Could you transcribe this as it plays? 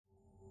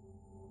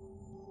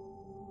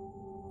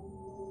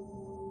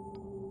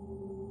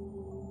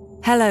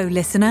Hello,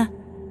 listener.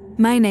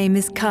 My name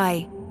is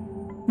Kai.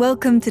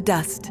 Welcome to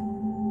Dust.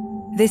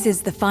 This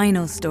is the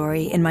final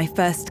story in my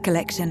first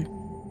collection.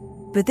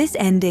 But this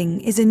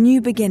ending is a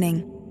new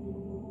beginning,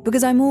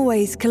 because I'm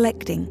always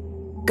collecting,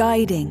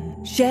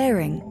 guiding,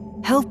 sharing,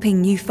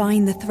 helping you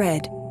find the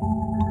thread.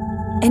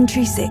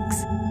 Entry 6,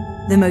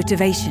 The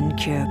Motivation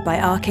Cure by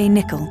R.K.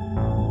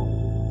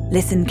 Nichol.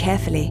 Listen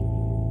carefully.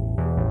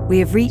 We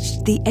have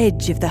reached the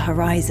edge of the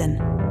horizon.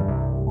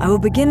 I will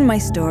begin my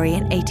story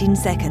in 18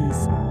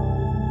 seconds.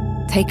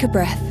 Take a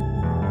breath.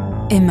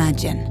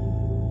 Imagine.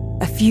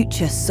 A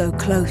future so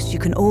close you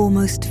can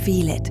almost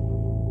feel it.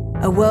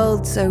 A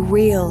world so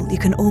real you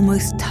can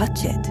almost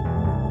touch it.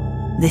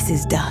 This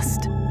is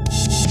Dust.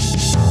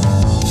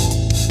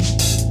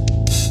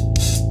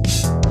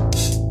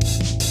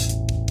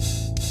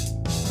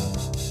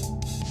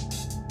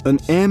 An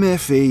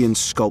MFA in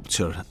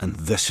sculpture, and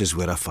this is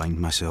where I find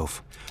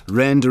myself.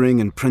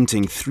 Rendering and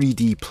printing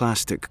 3D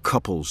plastic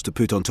couples to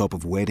put on top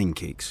of wedding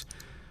cakes.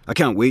 I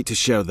can't wait to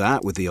share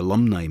that with the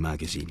alumni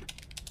magazine.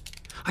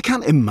 I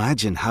can't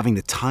imagine having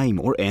the time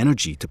or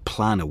energy to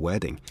plan a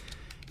wedding.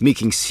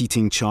 Making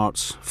seating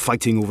charts,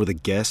 fighting over the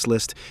guest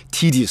list,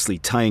 tediously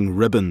tying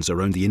ribbons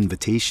around the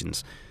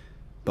invitations.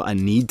 But I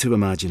need to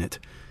imagine it.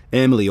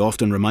 Emily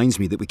often reminds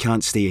me that we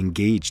can't stay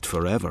engaged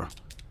forever.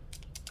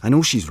 I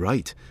know she's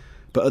right,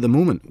 but at the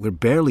moment we're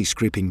barely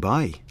scraping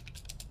by.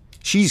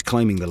 She's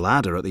climbing the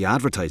ladder at the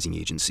advertising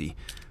agency,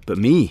 but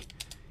me,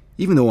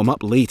 even though I'm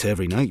up late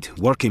every night,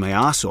 working my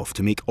ass off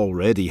to make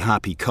already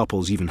happy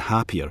couples even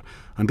happier,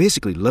 I'm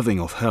basically living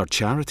off her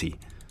charity.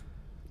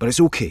 But it's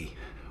okay,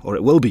 or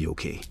it will be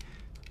okay.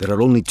 There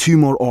are only 2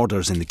 more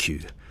orders in the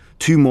queue.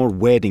 2 more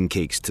wedding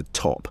cakes to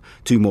top.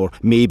 2 more,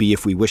 maybe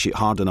if we wish it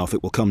hard enough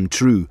it will come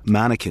true,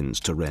 mannequins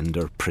to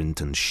render,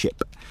 print and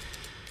ship.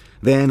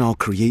 Then I'll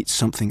create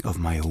something of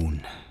my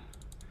own.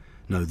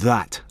 Now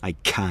that I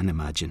can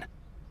imagine.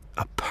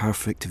 A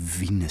perfect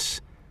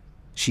Venus.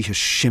 She has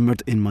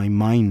shimmered in my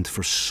mind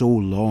for so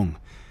long.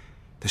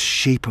 The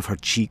shape of her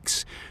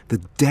cheeks, the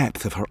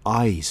depth of her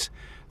eyes,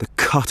 the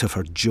cut of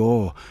her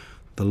jaw,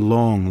 the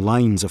long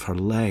lines of her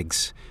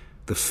legs,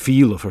 the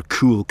feel of her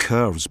cool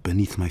curves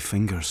beneath my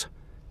fingers.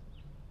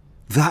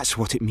 That's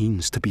what it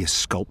means to be a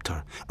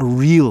sculptor, a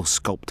real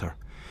sculptor.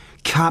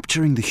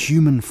 Capturing the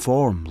human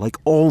form like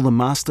all the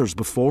masters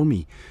before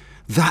me.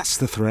 That's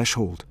the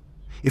threshold.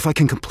 If I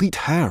can complete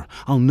her,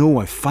 I'll know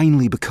I've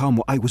finally become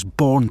what I was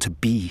born to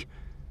be.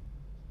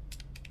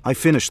 I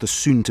finished the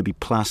soon-to-be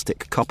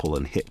plastic couple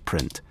and hit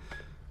print.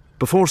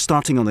 Before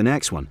starting on the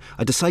next one,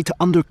 I decide to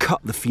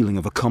undercut the feeling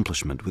of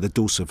accomplishment with a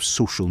dose of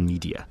social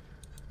media.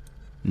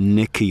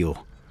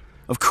 Nikhil.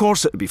 Of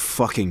course it'd be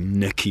fucking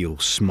Nikhil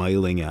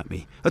smiling at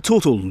me. A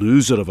total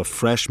loser of a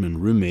freshman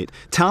roommate.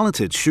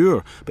 Talented,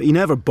 sure, but he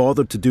never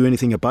bothered to do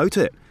anything about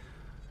it.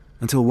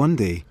 Until one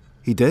day,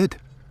 he did.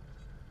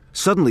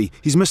 Suddenly,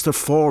 he's Mr.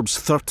 Forbes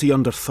 30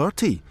 under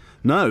 30.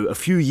 Now, a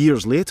few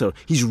years later,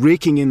 he's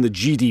raking in the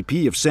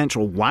GDP of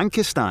central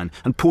Wankistan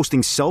and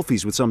posting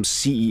selfies with some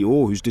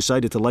CEO who's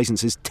decided to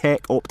license his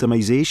tech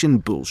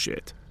optimization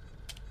bullshit.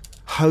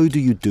 How do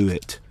you do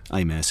it?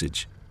 I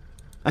message.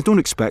 I don't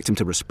expect him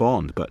to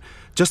respond, but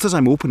just as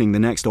I'm opening the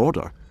next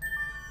order,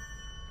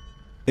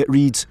 it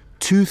reads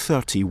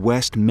 230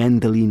 West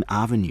Mendeline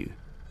Avenue.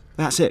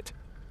 That's it.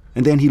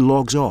 And then he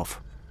logs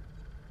off.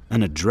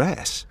 An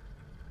address?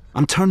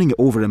 I'm turning it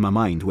over in my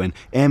mind when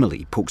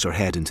Emily pokes her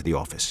head into the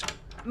office.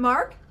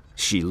 Mark?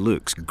 She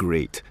looks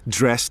great,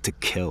 dressed to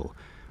kill.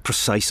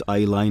 Precise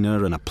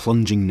eyeliner and a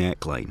plunging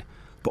neckline.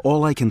 But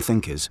all I can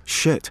think is,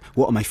 shit,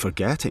 what am I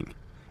forgetting?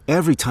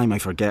 Every time I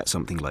forget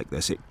something like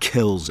this, it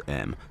kills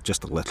Em,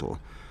 just a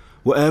little.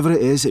 Whatever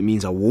it is, it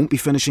means I won't be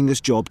finishing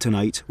this job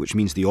tonight, which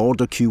means the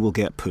order queue will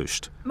get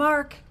pushed.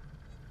 Mark,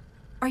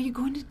 are you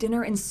going to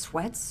dinner in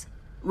sweats?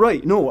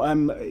 Right, no,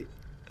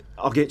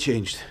 I'll get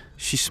changed.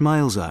 She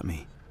smiles at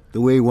me. The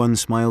way one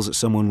smiles at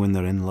someone when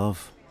they're in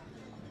love.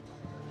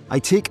 I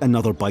take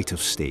another bite of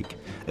steak.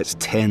 It's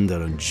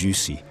tender and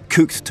juicy,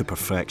 cooked to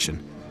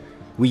perfection.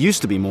 We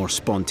used to be more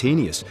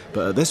spontaneous,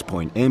 but at this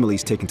point,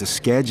 Emily's taken to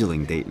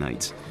scheduling date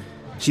nights.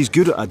 She's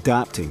good at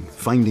adapting,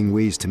 finding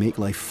ways to make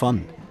life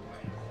fun.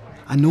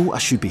 I know I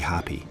should be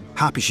happy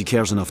she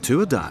cares enough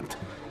to adapt.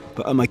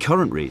 But at my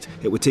current rate,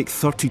 it would take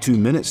 32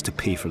 minutes to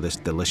pay for this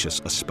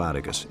delicious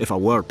asparagus, if I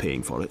were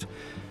paying for it.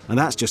 And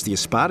that's just the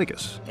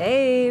asparagus.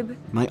 Babe.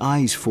 My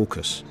eyes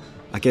focus.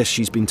 I guess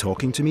she's been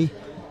talking to me.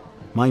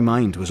 My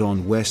mind was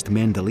on West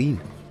Mendeline.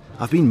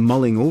 I've been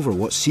mulling over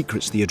what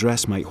secrets the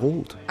address might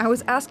hold. I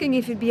was asking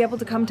if you'd be able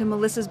to come to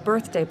Melissa's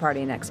birthday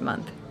party next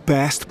month.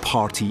 Best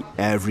party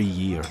every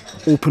year.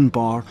 Open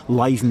bar,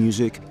 live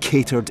music,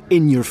 catered,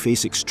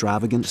 in-your-face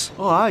extravagance.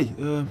 Oh,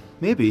 aye.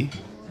 Maybe.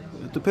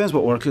 It depends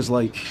what work is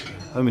like.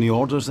 How many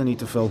orders I need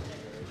to fill.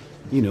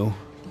 You know.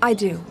 I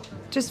do.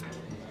 Just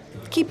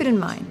keep it in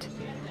mind.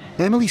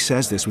 Emily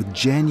says this with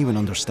genuine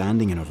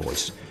understanding in her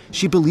voice.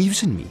 She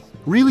believes in me.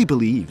 Really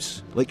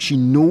believes. Like she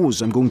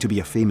knows I'm going to be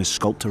a famous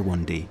sculptor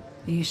one day.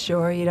 Are you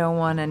sure you don't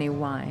want any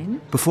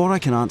wine? Before I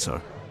can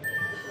answer,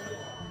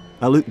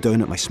 I look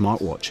down at my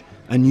smartwatch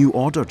A new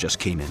order just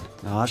came in.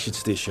 I should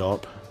stay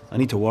sharp. I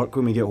need to work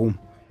when we get home.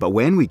 But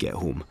when we get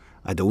home,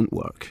 I don't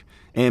work.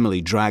 Emily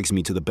drags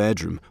me to the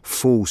bedroom,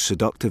 faux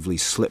seductively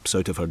slips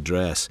out of her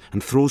dress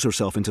and throws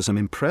herself into some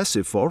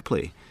impressive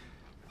foreplay.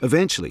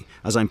 Eventually,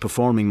 as I'm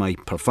performing my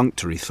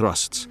perfunctory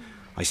thrusts,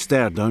 I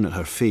stare down at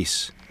her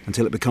face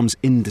until it becomes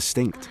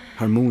indistinct,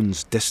 her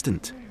moans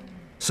distant.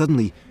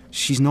 Suddenly,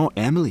 she's not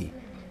Emily.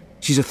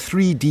 She's a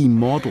 3D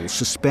model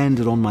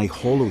suspended on my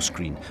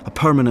holoscreen, a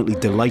permanently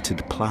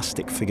delighted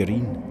plastic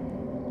figurine.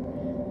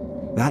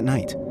 That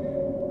night,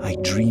 I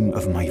dream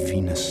of my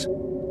Venus.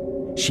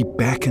 She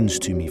beckons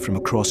to me from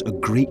across a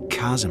great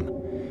chasm,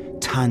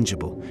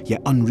 tangible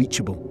yet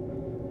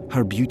unreachable,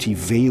 her beauty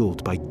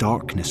veiled by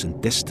darkness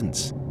and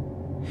distance.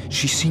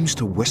 She seems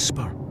to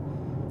whisper,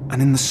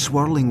 and in the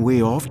swirling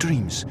way of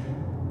dreams,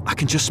 I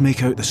can just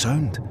make out the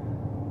sound.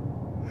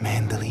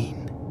 Mandoline.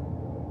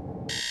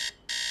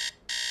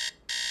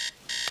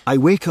 I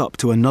wake up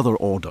to another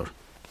order,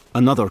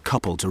 another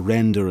couple to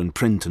render and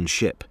print and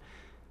ship.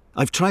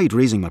 I've tried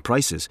raising my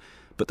prices,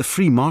 but the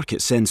free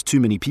market sends too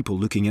many people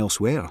looking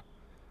elsewhere.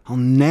 I'll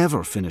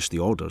never finish the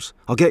orders.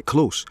 I'll get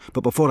close,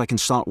 but before I can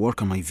start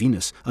work on my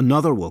Venus,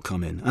 another will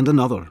come in, and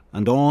another,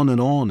 and on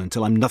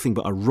until I'm nothing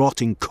but a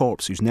rotting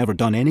corpse who's never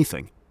done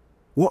anything.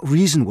 What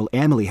reason will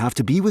Emily have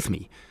to be with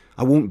me?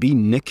 I won't be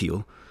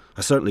Nikhil.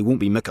 I certainly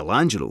won't be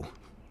Michelangelo.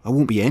 I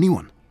won't be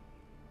anyone.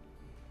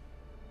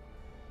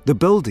 The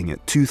building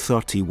at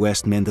 230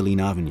 West Mendeline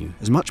Avenue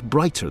is much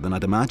brighter than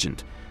I'd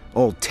imagined,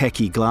 all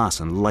techie glass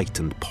and light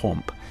and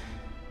pomp.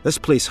 This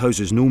place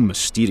houses no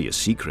mysterious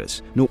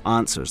secrets, no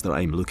answers that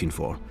I'm looking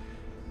for.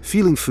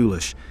 Feeling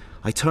foolish,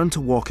 I turn to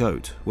walk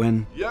out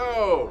when...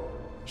 Yo!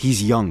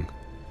 He's young.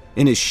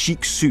 In his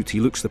chic suit,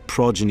 he looks the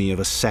progeny of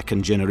a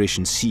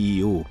second-generation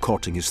CEO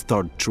courting his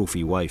third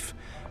trophy wife.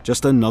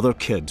 Just another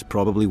kid,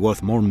 probably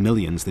worth more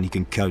millions than he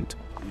can count.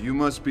 You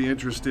must be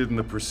interested in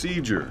the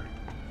procedure.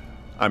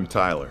 I'm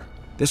Tyler.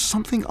 There's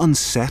something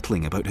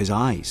unsettling about his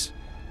eyes.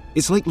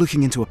 It's like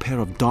looking into a pair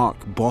of dark,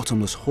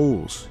 bottomless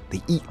holes.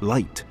 They eat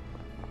light.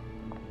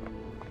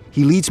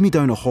 He leads me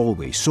down a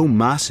hallway so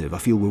massive I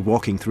feel we're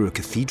walking through a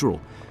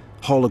cathedral.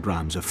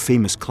 Holograms of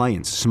famous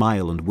clients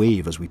smile and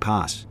wave as we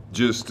pass.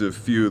 Just a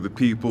few of the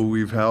people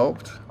we've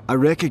helped? I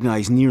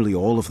recognise nearly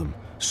all of them.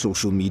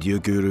 Social media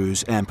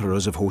gurus,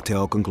 emperors of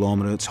hotel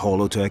conglomerates,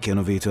 holotech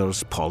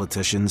innovators,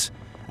 politicians,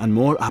 and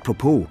more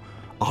apropos,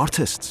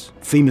 artists,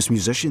 famous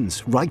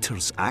musicians,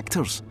 writers,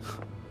 actors.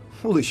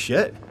 Holy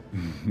shit.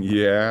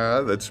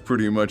 Yeah, that's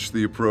pretty much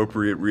the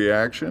appropriate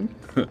reaction.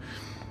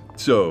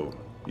 So,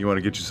 you want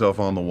to get yourself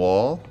on the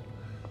wall?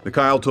 The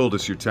Kyle told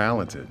us you're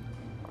talented.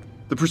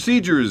 The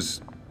procedure is,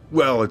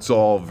 well, it's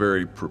all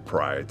very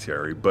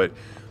proprietary, but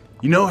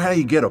you know how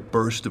you get a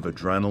burst of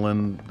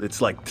adrenaline? It's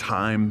like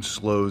time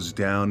slows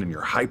down and you're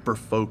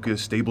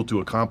hyper-focused, able to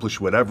accomplish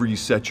whatever you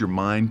set your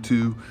mind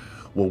to.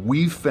 Well,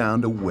 we've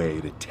found a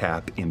way to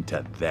tap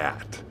into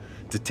that,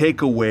 to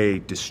take away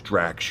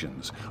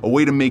distractions, a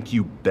way to make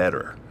you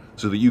better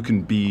so that you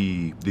can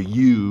be the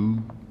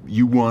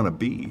you want to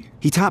be.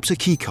 He taps a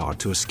keycard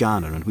to a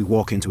scanner and we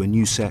walk into a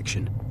new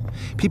section.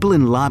 People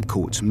in lab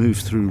coats move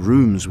through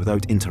rooms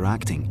without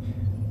interacting.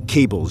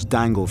 Cables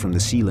dangle from the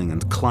ceiling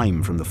and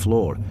climb from the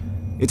floor.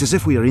 It's as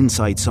if we are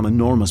inside some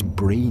enormous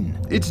brain.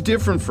 It's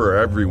different for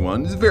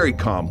everyone. It's very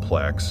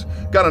complex.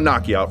 Gotta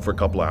knock you out for a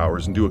couple of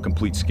hours and do a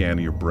complete scan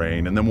of your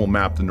brain, and then we'll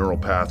map the neural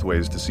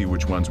pathways to see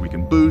which ones we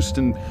can boost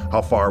and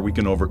how far we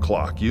can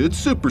overclock you. It's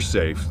super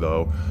safe,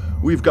 though.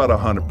 We've got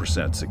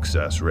 100%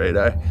 success rate.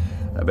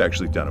 I've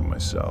actually done it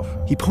myself.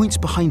 He points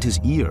behind his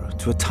ear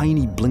to a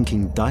tiny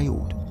blinking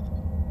diode.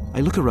 I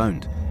look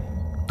around.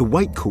 The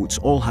white coats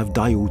all have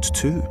diodes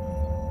too.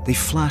 They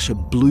flash a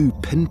blue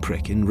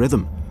pinprick in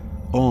rhythm.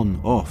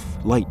 On, off,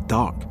 light,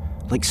 dark,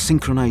 like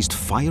synchronized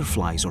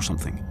fireflies or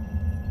something.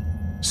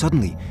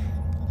 Suddenly,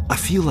 I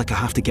feel like I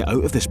have to get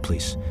out of this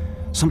place.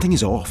 Something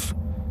is off.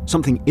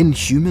 Something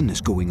inhuman is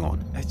going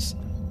on.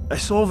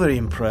 It's all very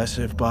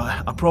impressive,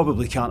 but I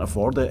probably can't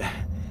afford it.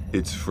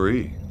 It's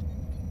free.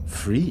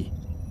 Free?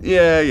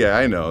 Yeah,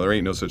 I know. There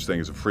ain't no such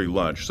thing as a free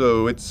lunch,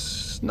 so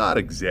it's not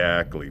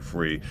exactly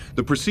free.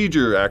 The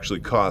procedure actually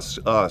costs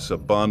us a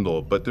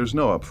bundle, but there's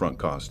no upfront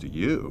cost to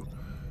you.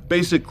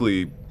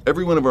 Basically,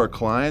 every one of our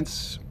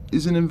clients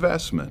is an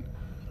investment.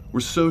 We're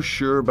so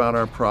sure about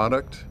our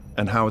product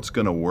and how it's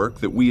going to work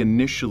that we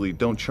initially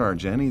don't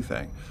charge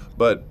anything.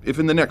 But if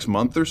in the next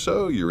month or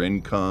so your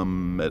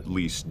income at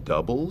least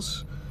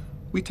doubles,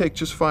 we take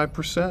just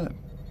 5%.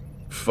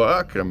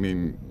 Fuck, I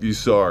mean, you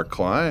saw our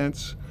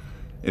clients.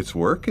 It's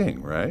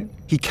working, right?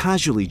 He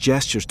casually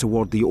gestures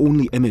toward the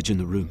only image in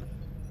the room.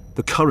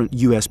 The current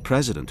US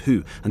president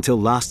who,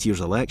 until last year's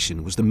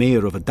election, was the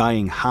mayor of a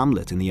dying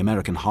hamlet in the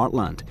American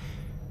heartland.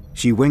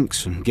 She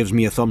winks and gives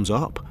me a thumbs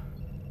up.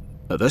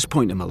 At this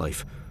point in my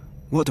life,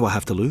 what do I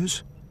have to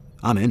lose?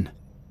 I'm in.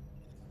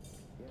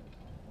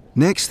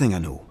 Next thing I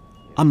know,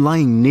 I'm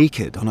lying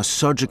naked on a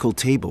surgical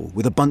table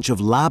with a bunch of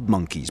lab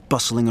monkeys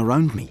bustling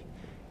around me,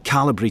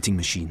 calibrating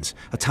machines,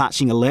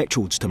 attaching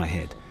electrodes to my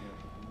head.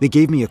 They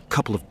gave me a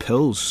couple of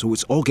pills, so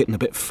it's all getting a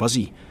bit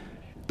fuzzy.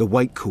 The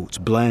white coats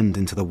blend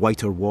into the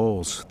whiter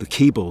walls, the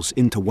cables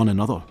into one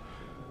another.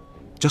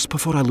 Just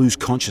before I lose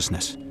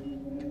consciousness,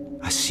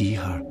 I see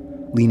her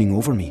leaning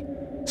over me,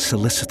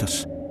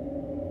 solicitous.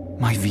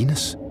 My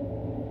Venus.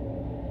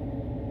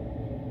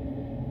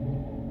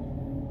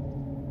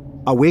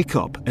 I wake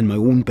up in my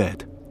own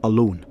bed,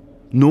 alone.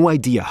 No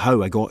idea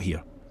how I got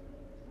here.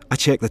 I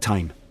check the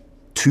time.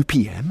 2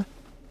 p.m?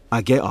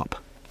 I get up.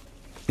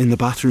 In the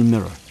bathroom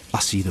mirror,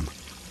 I see them.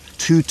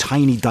 2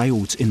 tiny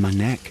diodes in my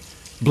neck,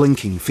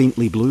 blinking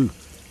faintly blue.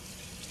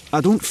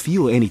 I don't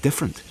feel any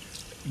different,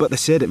 but they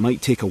said it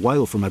might take a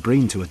while for my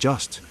brain to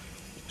adjust.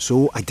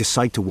 So I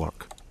decide to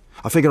work.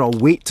 I figure I'll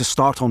wait to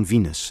start on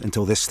Venus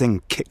until this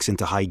thing kicks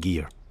into high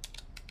gear.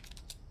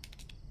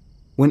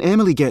 When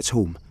Emily gets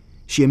home,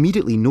 she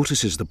immediately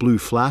notices the blue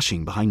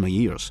flashing behind my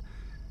ears.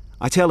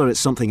 I tell her it's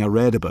something I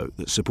read about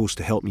that's supposed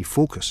to help me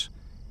focus.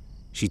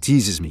 She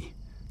teases me,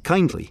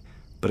 kindly,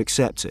 but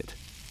accepts it.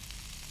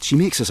 She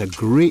makes us a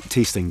great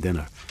tasting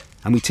dinner,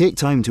 and we take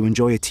time to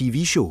enjoy a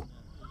TV show.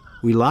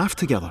 We laugh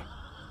together.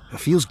 It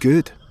feels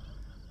good.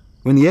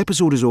 When the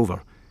episode is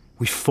over,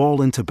 we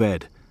fall into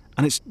bed,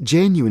 and it's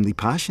genuinely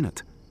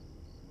passionate.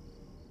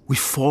 We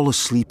fall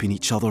asleep in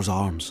each other's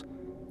arms,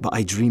 but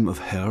I dream of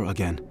her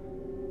again.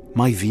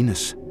 My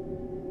Venus.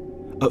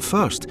 At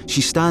first, she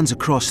stands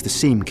across the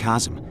same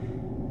chasm,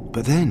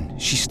 but then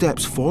she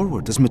steps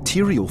forward as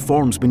material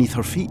forms beneath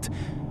her feet.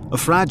 A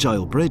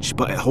fragile bridge,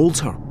 but it holds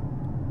her.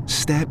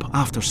 Step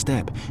after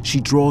step, she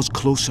draws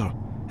closer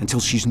until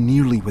she's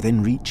nearly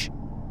within reach.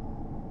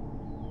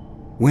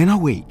 When I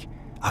wake,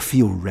 I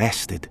feel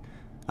rested,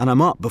 and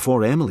I'm up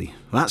before Emily.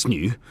 That's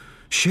new.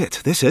 Shit,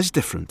 this is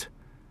different.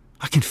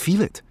 I can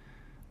feel it.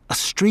 A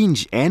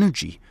strange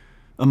energy,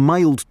 a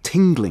mild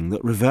tingling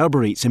that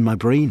reverberates in my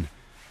brain.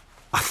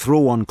 I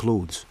throw on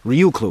clothes,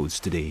 real clothes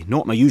today,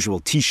 not my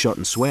usual t-shirt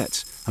and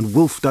sweats, and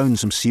wolf down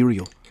some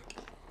cereal.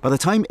 By the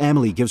time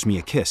Emily gives me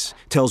a kiss,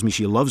 tells me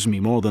she loves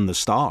me more than the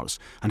stars,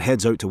 and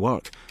heads out to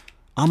work,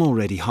 I'm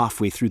already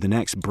halfway through the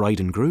next bride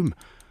and groom.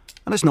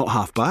 And it's not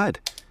half bad.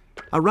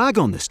 I rag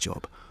on this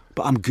job,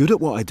 but I'm good at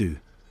what I do.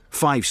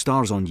 5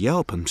 stars on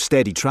Yelp and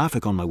steady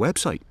traffic on my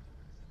website.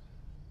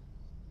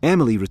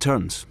 Emily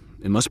returns.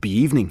 It must be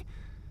evening.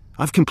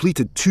 I've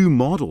completed 2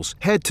 models,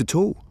 head to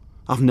toe.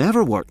 I've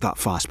never worked that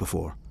fast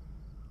before.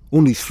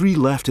 Only 3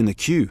 left in the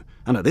queue,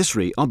 and at this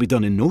rate, I'll be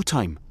done in no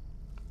time.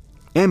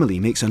 Emily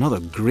makes another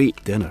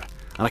great dinner,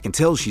 and I can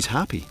tell she's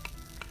happy.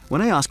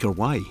 When I ask her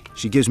why,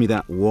 she gives me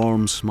that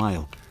warm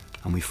smile,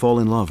 and we fall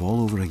in love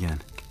all over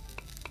again.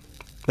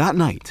 That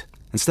night,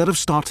 instead of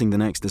starting the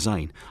next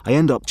design, I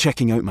end up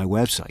checking out my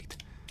website.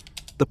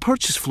 The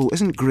purchase flow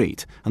isn't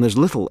great, and there's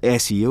little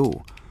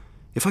SEO.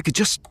 If I could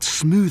just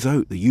smooth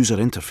out the user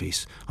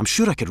interface, I'm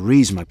sure I could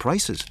raise my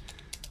prices.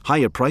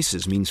 Higher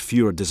prices means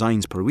fewer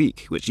designs per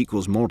week, which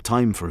equals more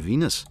time for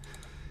Venus.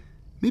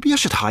 Maybe I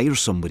should hire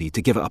somebody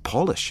to give it a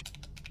polish.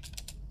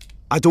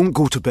 I don't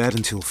go to bed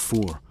until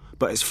 4,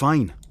 but it's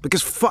fine,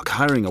 because fuck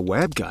hiring a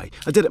web guy.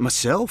 I did it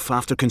myself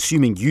after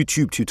consuming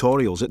YouTube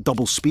tutorials at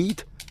double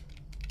speed.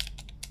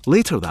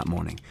 Later that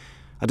morning,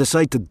 I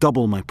decide to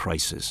double my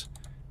prices.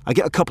 I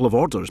get a couple of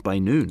orders by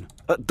noon,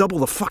 at double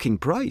the fucking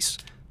price.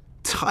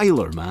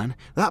 Tyler, man,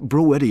 that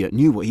bro idiot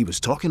knew what he was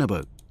talking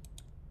about.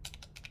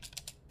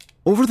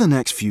 Over the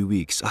next few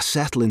weeks, I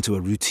settle into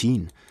a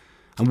routine.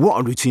 And what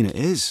a routine it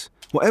is.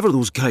 Whatever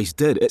those guys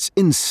did, it's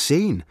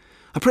insane.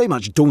 I pretty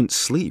much don't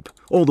sleep.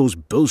 All those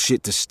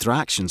bullshit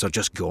distractions are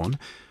just gone.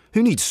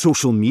 Who needs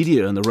social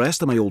media and the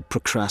rest of my old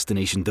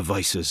procrastination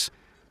devices?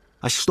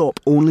 I stop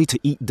only to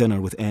eat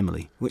dinner with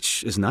Emily,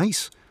 which is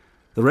nice.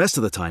 The rest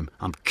of the time,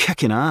 I'm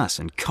kicking ass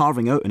and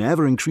carving out an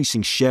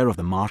ever-increasing share of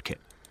the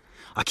market.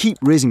 I keep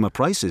raising my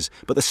prices,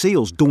 but the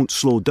sales don't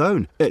slow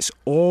down. It's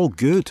all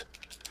good.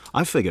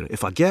 I figure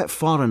if I get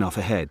far enough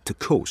ahead to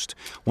coast,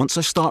 once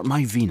I start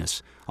my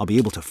Venus, I'll be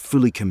able to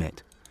fully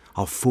commit.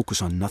 I'll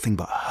focus on nothing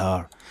but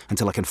her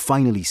until I can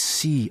finally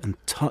see and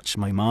touch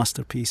my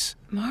masterpiece.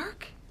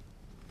 Mark?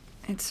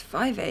 It's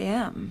 5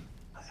 a.m.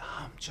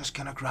 I'm just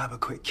gonna grab a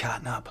quick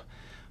cat nap.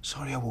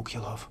 Sorry I woke you,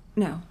 love.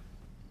 No,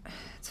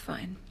 it's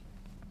fine.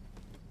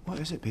 What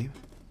is it, babe?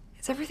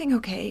 Is everything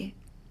okay?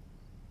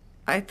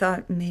 I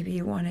thought maybe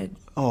you wanted...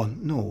 Oh,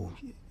 no.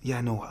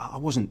 Yeah, no, I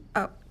wasn't...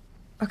 Oh,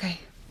 okay.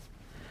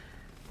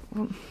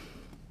 Well,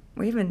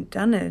 we haven't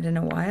done it in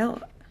a while.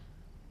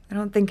 I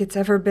don't think it's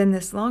ever been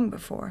this long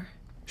before.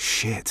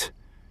 Shit.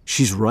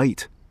 She's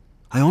right.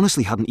 I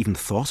honestly hadn't even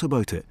thought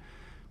about it.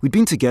 We'd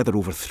been together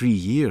over 3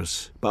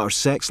 years, but our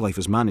sex life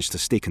has managed to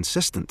stay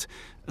consistent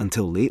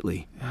until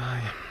lately.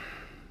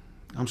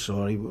 I'm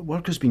sorry.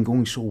 Work has been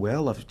going so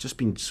well. I've just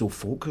been so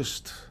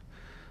focused.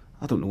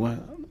 I don't know.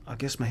 I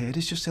guess my head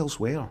is just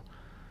elsewhere.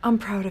 I'm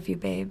proud of you,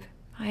 babe.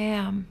 I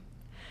am.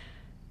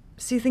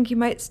 So you think you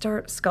might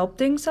start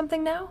sculpting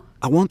something now?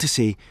 I want to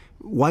say,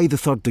 why the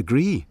 3rd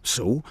degree?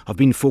 So, I've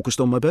been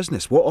focused on my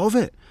business. What of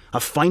it?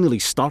 I've finally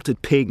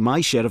started paying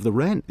my share of the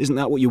rent. Isn't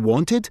that what you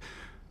wanted?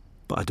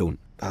 But I don't.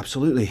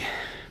 Absolutely.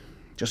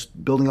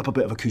 Just building up a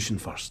bit of a cushion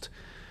first.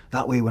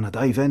 That way, when I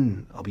dive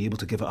in, I'll be able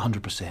to give it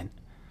 100%.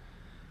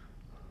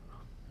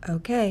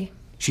 Okay.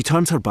 She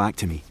turned her back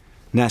to me,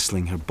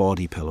 nestling her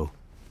body pillow.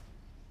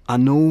 I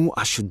know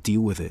I should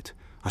deal with it.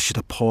 I should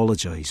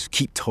apologise,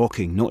 keep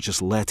talking, not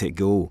just let it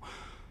go.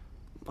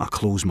 I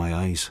close my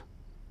eyes.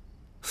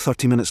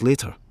 30 minutes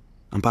later,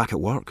 I'm back at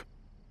work.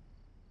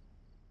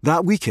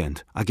 That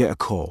weekend, I get a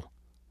call.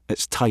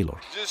 It's Tyler.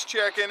 Just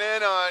checking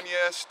in on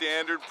you,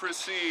 standard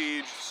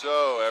procedure.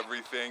 So,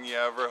 everything you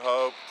ever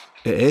hoped?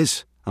 It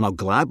is, and I'll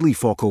gladly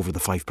fork over the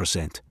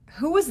 5%.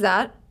 Who was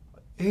that?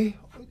 Eh?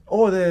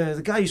 Oh,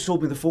 the guy who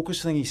sold me the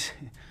Focus thingies.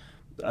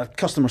 A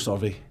customer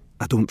survey.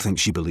 I don't think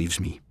she believes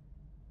me.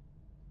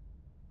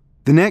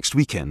 The next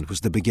weekend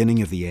was the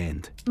beginning of the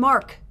end.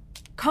 Mark,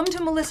 come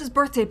to Melissa's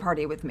birthday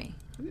party with me.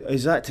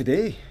 Is that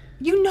today?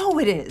 You know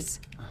it is.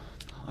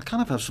 I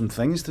kind of have some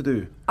things to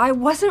do. I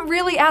wasn't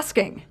really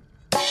asking.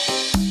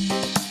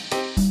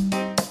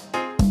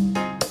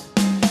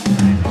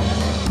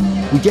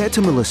 We get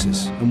to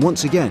Melissa's, and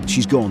once again,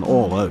 she's gone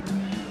all out.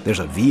 There's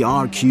a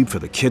VR cube for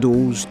the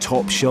kiddos,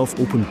 top shelf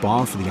open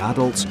bar for the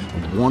adults,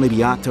 and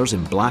wannabe actors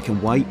in black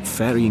and white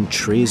ferrying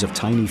trays of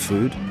tiny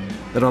food.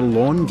 There are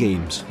lawn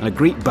games, and a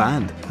great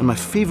band, and my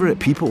favourite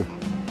people.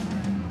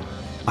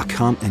 I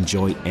can't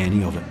enjoy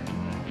any of it.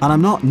 And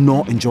I'm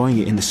not enjoying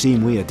it in the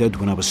same way I did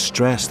when I was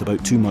stressed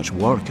about too much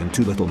work and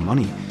too little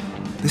money.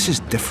 This is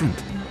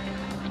different.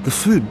 The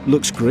food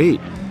looks great,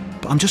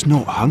 but I'm just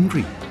not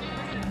hungry.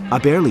 I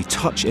barely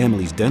touch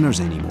Emily's dinners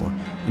anymore,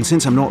 and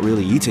since I'm not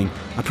really eating,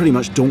 I pretty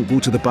much don't go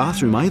to the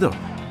bathroom either,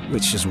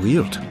 which is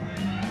weird.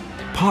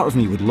 Part of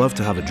me would love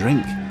to have a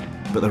drink,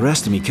 but the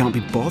rest of me can't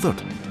be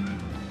bothered.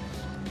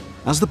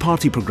 As the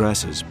party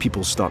progresses,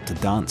 people start to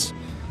dance.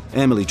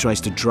 Emily tries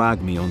to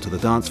drag me onto the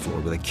dance floor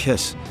with a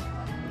kiss,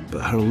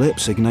 but her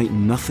lips ignite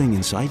nothing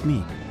inside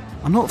me.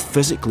 I'm not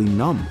physically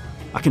numb.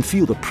 I can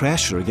feel the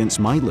pressure against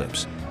my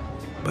lips,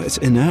 but it's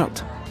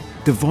inert,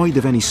 devoid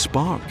of any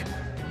spark.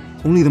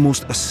 Only the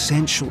most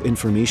essential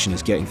information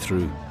is getting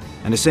through,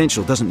 and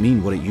essential doesn't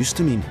mean what it used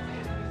to mean.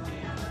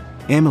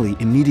 Emily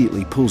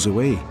immediately pulls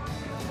away,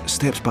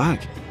 steps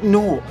back.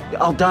 No,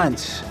 I'll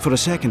dance. For a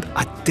second,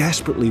 I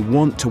desperately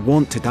want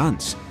to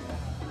dance.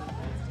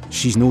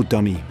 She's no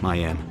dummy, my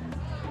Em.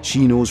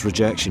 She knows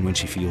rejection when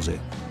she feels it.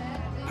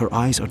 Her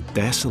eyes are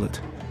desolate,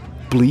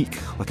 bleak,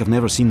 like I've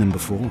never seen them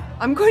before.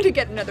 I'm going to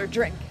get another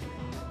drink.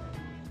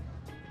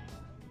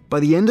 By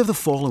the end of the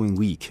following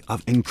week,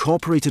 I've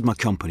incorporated my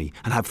company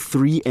and have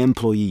 3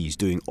 employees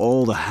doing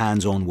all the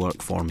hands-on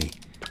work for me.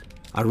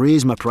 I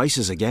raise my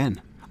prices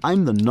again.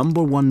 I'm the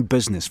 #1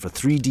 business for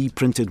 3D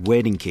printed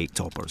wedding cake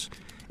toppers.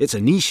 It's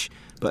a niche,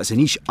 but it's a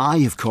niche I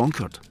have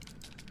conquered.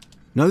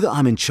 Now that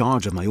I'm in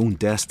charge of my own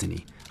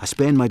destiny, I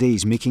spend my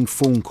days making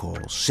phone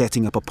calls,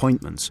 setting up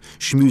appointments,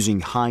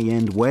 schmoozing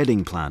high-end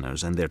wedding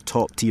planners and their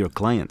top-tier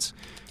clients.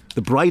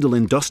 The bridal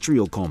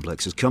industrial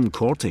complex has come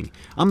courting.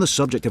 I'm the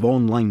subject of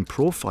online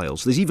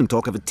profiles. There's even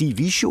talk of a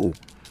TV show.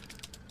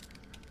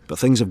 But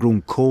things have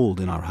grown cold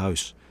in our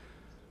house.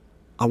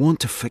 I want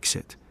to fix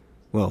it.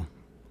 Well,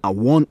 I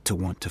want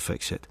to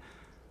fix it.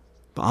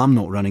 But I'm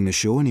not running the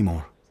show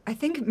anymore. I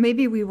think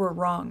maybe we were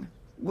wrong.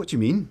 What do you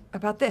mean?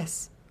 About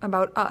this.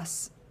 About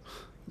us.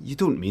 You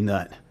don't mean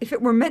that. If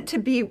it were meant to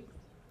be,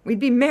 we'd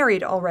be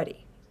married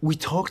already. We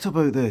talked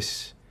about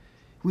this.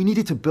 We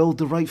needed to build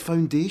the right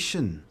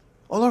foundation.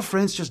 All our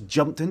friends just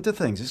jumped into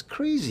things. It's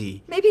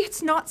crazy. Maybe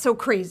it's not so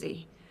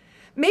crazy.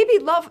 Maybe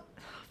love...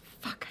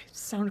 Fuck, I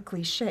sound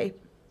cliche.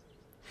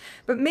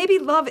 But maybe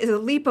love is a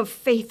leap of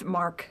faith,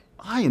 Mark.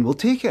 Aye, and we'll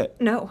take it.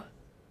 No.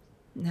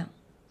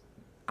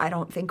 I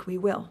don't think we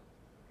will.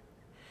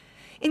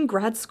 In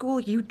grad school,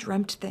 you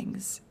dreamt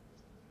things.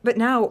 But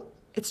now,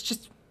 it's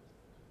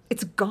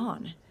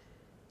gone.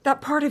 That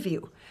part of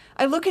you.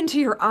 I look into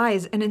your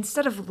eyes, and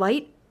instead of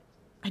light,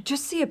 I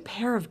just see a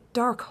pair of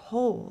dark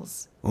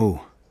holes.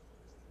 Oh.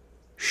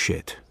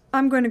 Shit.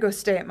 I'm going to go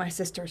stay at my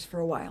sister's for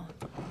a while.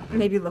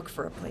 Maybe look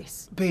for a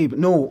place. Babe,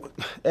 no.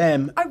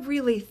 I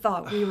really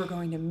thought we were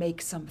going to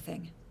make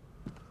something.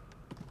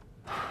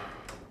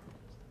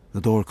 The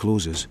door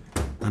closes,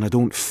 and I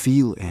don't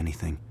feel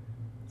anything.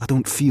 I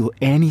don't feel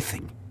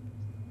anything.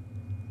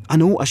 I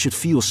know I should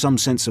feel some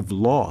sense of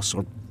loss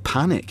or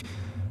panic,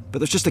 but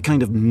there's just a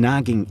kind of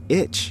nagging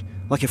itch,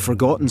 like I've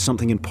forgotten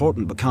something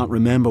important but can't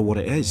remember what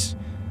it is.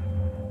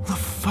 What the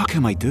fuck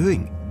am I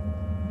doing?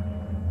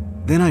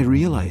 Then I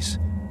realise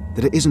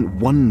that it isn't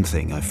one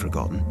thing I've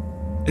forgotten.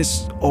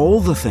 It's all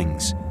the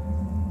things.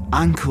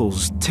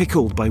 Ankles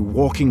tickled by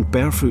walking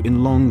barefoot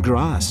in long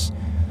grass.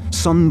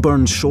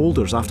 Sunburned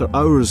shoulders after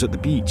hours at the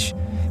beach.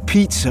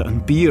 Pizza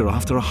and beer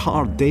after a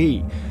hard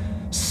day.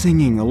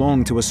 Singing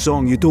along to a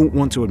song you don't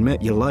want to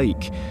admit you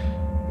like.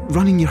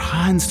 Running your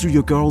hands through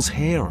your girl's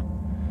hair.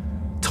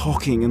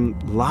 Talking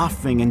and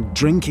laughing and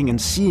drinking and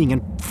seeing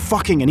and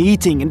fucking and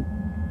eating and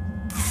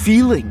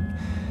feeling.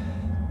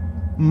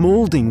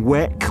 Moulding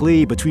wet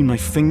clay between my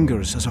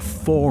fingers as a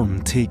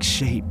form takes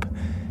shape.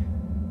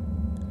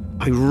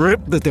 I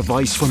rip the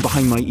device from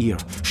behind my ear.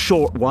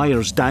 Short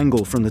wires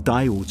dangle from the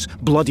diodes,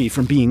 bloody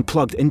from being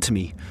plugged into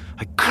me.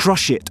 I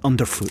crush it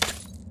underfoot.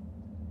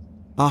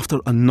 After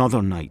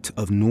another night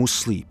of no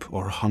sleep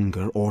or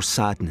hunger or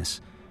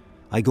sadness,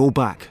 I go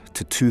back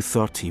to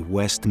 230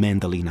 West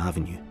Mendeline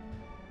Avenue.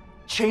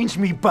 Change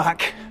me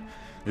back.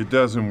 It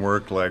doesn't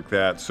work like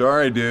that.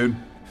 Sorry, dude.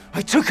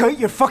 I took out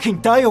your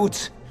fucking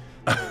diodes.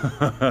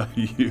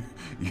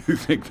 You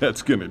think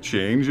that's gonna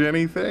change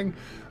anything?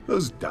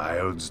 Those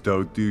diodes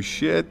don't do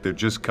shit. They're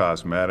just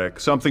cosmetic.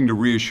 Something to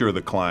reassure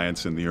the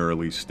clients in the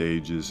early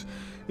stages.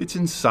 It's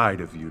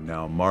inside of you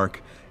now,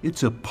 Mark.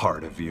 It's a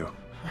part of you.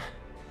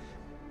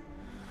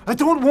 I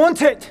don't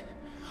want it.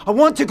 I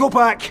want to go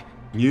back.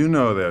 You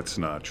know that's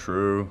not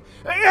true.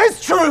 It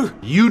is true!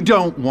 You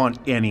don't want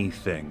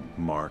anything,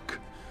 Mark.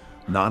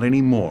 Not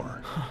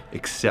anymore.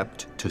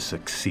 Except to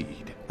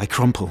succeed. I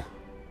crumple,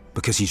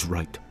 because he's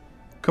right.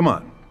 Come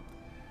on.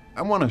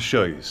 I want to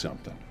show you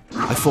something.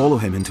 I follow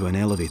him into an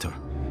elevator,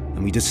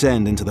 and we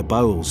descend into the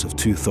bowels of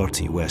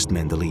 230 West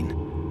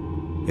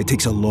Mendeline. It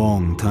takes a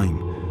long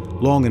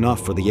time, long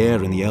enough for the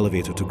air in the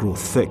elevator to grow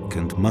thick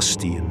and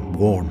musty and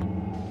warm.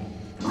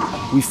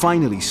 We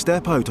finally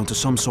step out onto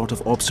some sort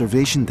of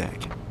observation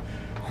deck.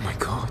 Oh my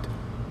God.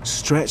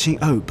 Stretching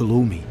out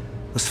below me,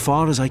 as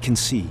far as I can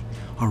see,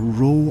 are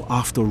row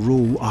after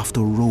row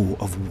after row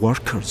of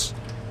workers.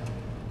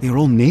 They are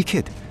all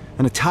naked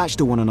and attached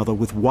to one another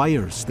with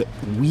wires that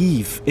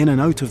weave in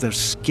and out of their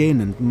skin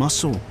and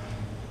muscle.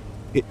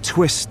 It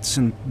twists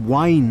and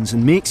winds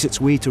and makes its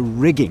way to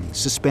rigging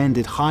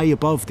suspended high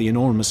above the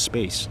enormous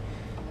space.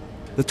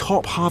 The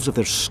top halves of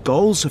their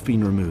skulls have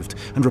been removed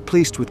and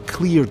replaced with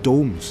clear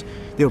domes,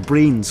 their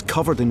brains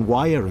covered in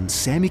wire and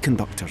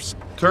semiconductors.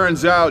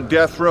 Turns out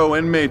death row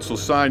inmates will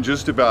sign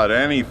just about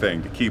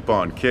anything to keep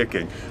on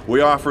kicking.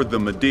 We offered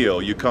them a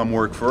deal. You come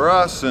work for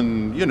us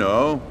and,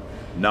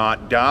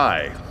 not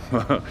die.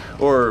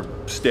 Or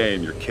stay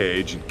in your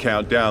cage and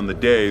count down the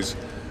days.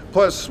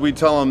 Plus, we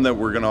tell them that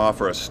we're going to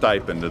offer a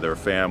stipend to their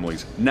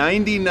families.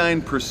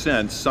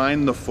 99%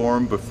 sign the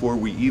form before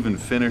we even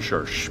finish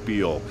our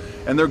spiel.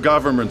 And their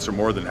governments are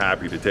more than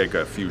happy to take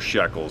a few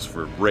shekels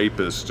for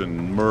rapists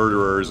and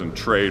murderers and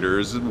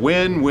traitors.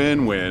 Win,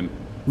 win, win.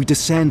 We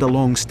descend a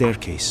long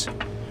staircase.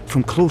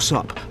 From close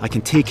up, I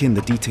can take in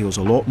the details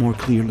a lot more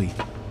clearly.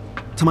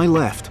 To my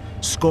left,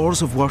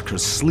 scores of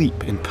workers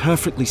sleep in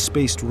perfectly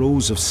spaced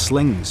rows of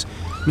slings,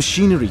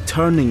 machinery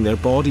turning their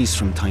bodies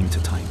from time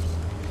to time.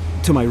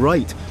 To my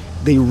right,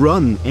 they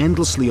run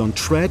endlessly on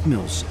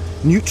treadmills,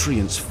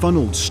 nutrients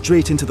funneled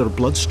straight into their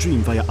bloodstream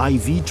via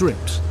IV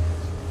drips.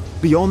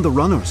 Beyond the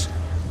runners,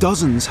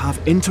 dozens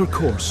have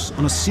intercourse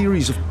on a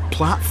series of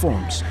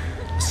platforms,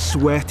 a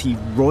sweaty,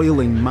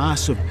 roiling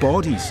mass of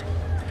bodies.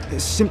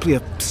 It's simply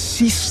a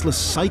ceaseless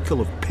cycle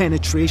of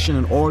penetration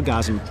and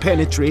orgasm,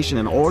 penetration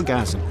and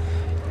orgasm.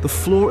 The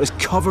floor is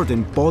covered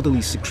in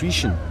bodily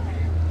secretion.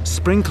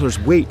 Sprinklers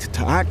wait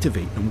to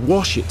activate and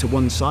wash it to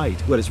one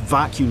side, where it's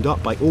vacuumed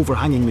up by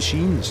overhanging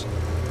machines.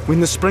 When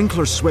the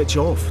sprinklers switch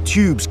off,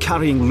 tubes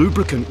carrying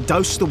lubricant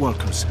douse the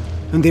workers,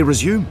 and they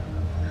resume.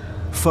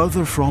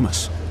 Further from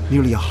us,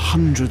 nearly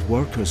 100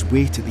 workers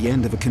wait at the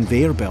end of a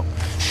conveyor belt,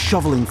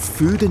 shoveling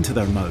food into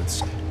their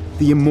mouths.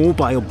 The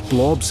immobile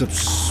blobs of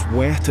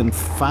sweat and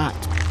fat,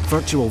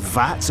 virtual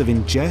vats of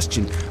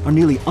ingestion, are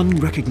nearly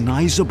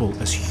unrecognisable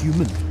as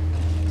human.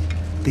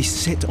 They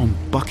sit on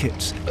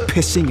buckets,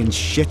 pissing and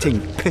shitting,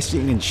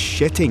 pissing and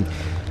shitting.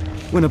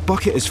 When a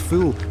bucket is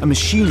full, a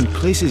machine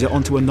places it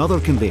onto another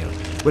conveyor,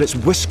 where it's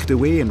whisked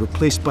away and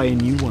replaced by a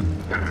new one.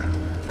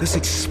 This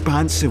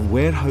expansive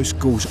warehouse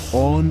goes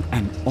on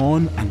and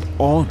on and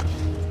on.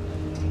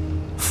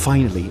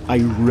 Finally,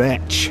 I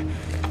retch,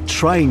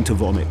 trying to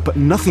vomit, but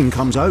nothing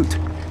comes out.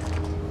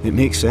 It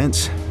makes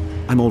sense.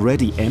 I'm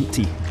already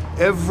empty.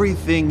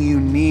 Everything you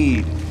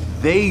need,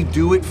 they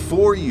do it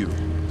for you.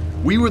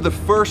 We were the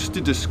first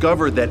to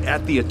discover that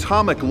at the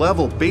atomic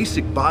level,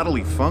 basic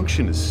bodily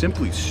function is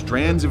simply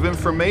strands of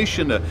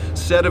information, a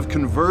set of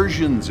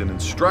conversions and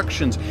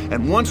instructions.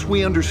 And once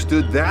we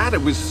understood that,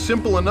 it was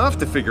simple enough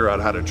to figure out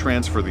how to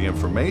transfer the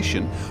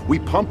information. We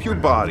pump your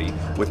body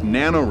with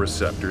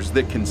nanoreceptors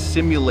that can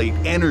simulate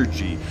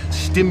energy,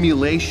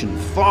 stimulation,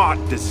 thought,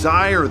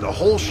 desire, the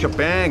whole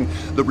shebang.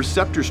 The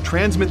receptors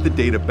transmit the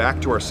data back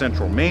to our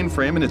central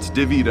mainframe, and it's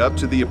divvied up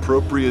to the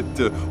appropriate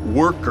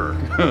worker.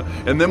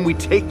 And then we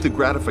take the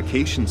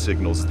gratification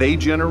signals they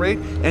generate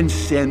and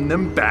send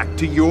them back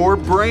to your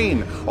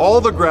brain.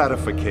 All the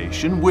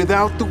gratification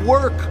without the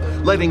work,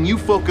 letting you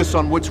focus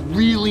on what's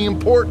really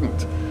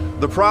important.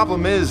 The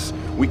problem is,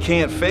 we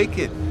can't fake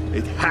it.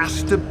 It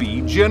has to be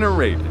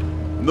generated.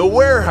 The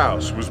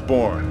warehouse was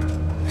born.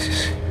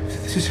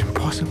 This is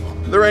impossible.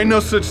 There ain't no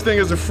such thing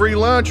as a free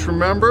lunch,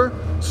 remember?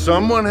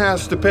 Someone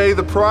has to pay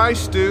the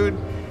price, dude.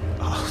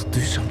 I'll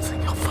do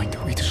something. I'll find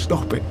a way to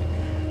stop it.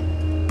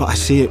 But I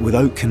say it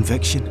without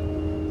conviction.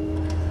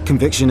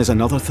 Conviction is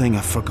another thing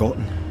I've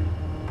forgotten.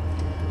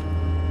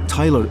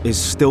 Tyler is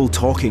still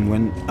talking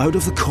when, out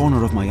of the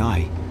corner of my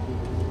eye,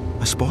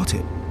 I spot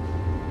it.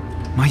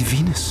 My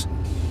Venus.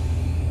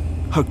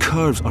 Her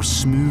curves are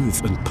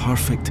smooth and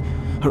perfect,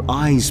 her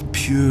eyes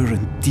pure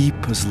and deep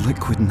as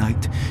liquid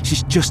night.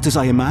 She's just as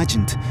I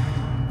imagined.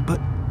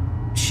 But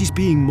she she's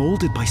being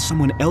moulded by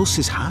someone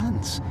else's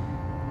hands.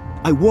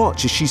 I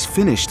watch as she's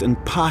finished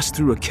and passed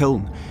through a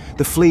kiln.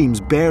 The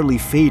flames barely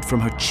fade from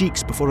her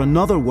cheeks before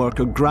another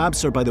worker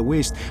grabs her by the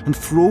waist and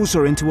throws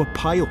her into a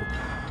pile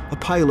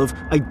of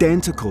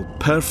identical,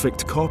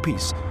 perfect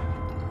copies.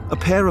 A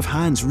pair of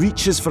hands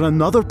reaches for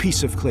another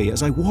piece of clay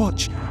as I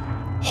watch,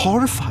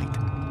 horrified.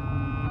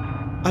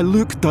 I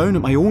look down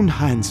at my own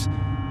hands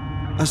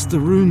as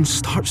the rune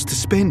starts to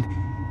spin.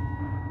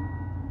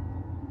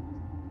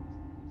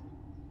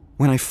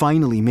 When I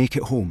finally make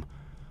it home,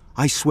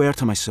 I swear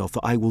to myself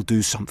that I will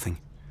do something.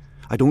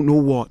 I don't know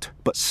what,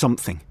 but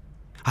something.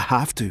 I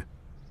have to.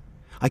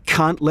 I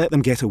can't let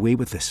them get away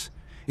with this.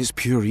 It's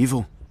pure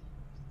evil.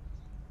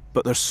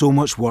 But there's so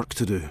much work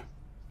to do.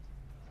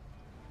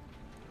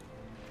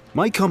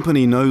 My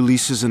company now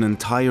leases an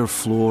entire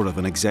floor of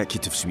an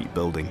executive suite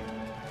building.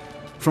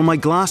 From my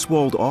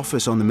glass-walled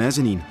office on the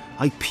mezzanine,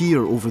 I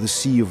peer over the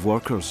sea of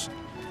workers.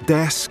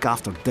 Desk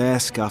after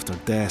desk after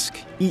desk,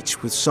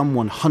 each with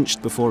someone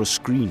hunched before a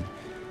screen.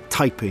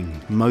 Typing,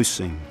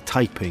 mousing,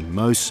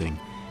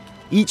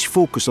 each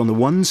focused on the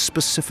one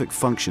specific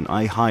function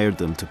I hired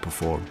them to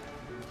perform.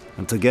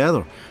 And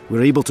together,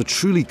 we're able to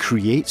truly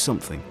create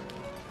something.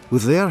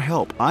 With their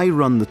help, I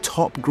run the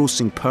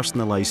top-grossing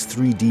personalised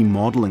 3D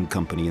modelling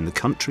company in the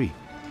country.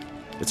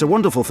 It's a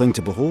wonderful thing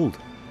to behold.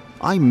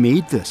 I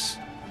made this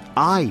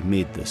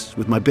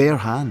with my bare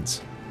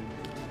hands.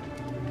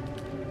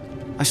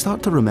 I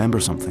start to remember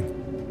something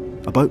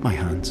about my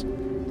hands.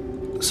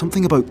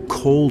 Something about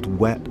cold,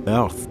 wet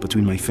earth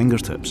between my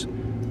fingertips,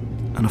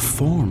 and a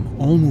form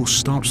almost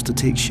starts to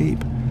take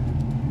shape.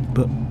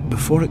 But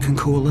before it can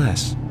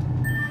coalesce,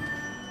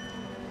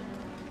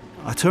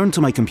 I turn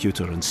to my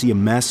computer and see a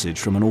message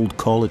from an old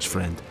college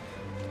friend.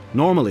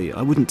 Normally,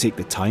 I wouldn't take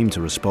the time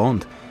to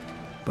respond,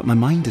 but my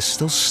mind is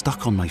still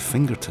stuck on my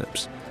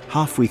fingertips,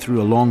 halfway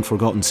through a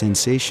long-forgotten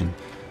sensation,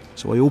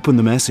 so I open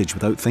the message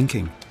without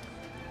thinking.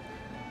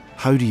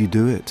 "How do you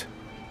do it?"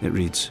 it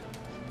reads.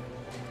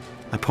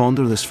 I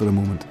ponder this for a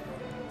moment,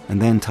 and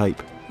then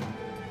type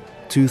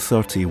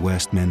 230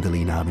 West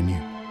Mendeline Avenue.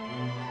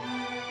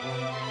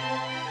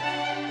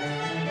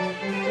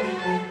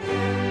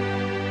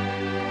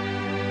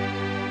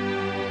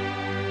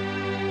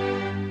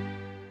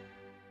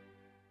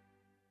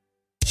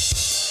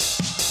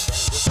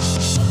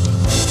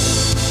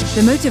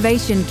 The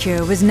Motivation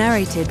Cure was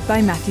narrated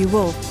by Matthew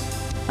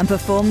Wolfe and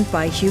performed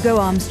by Hugo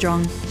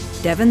Armstrong,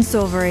 Devon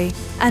Sorvari,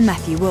 and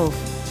Matthew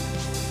Wolfe.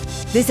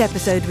 This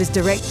episode was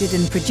directed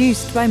and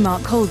produced by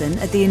Mark Holden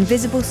at the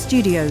Invisible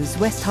Studios,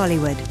 West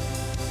Hollywood.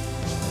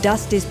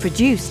 Dust is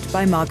produced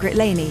by Margaret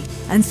Laney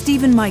and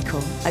Stephen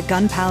Michael at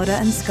Gunpowder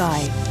and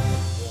Sky.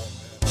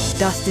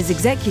 Dust is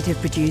executive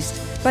produced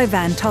by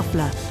Van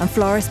Toffler and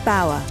Floris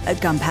Bauer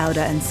at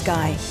Gunpowder and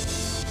Sky.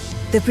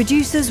 The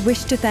producers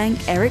wish to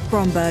thank Eric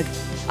Bromberg,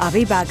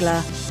 Avi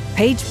Bagler,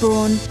 Paige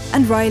Braun,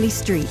 and Riley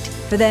Street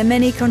for their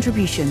many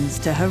contributions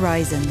to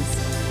Horizons.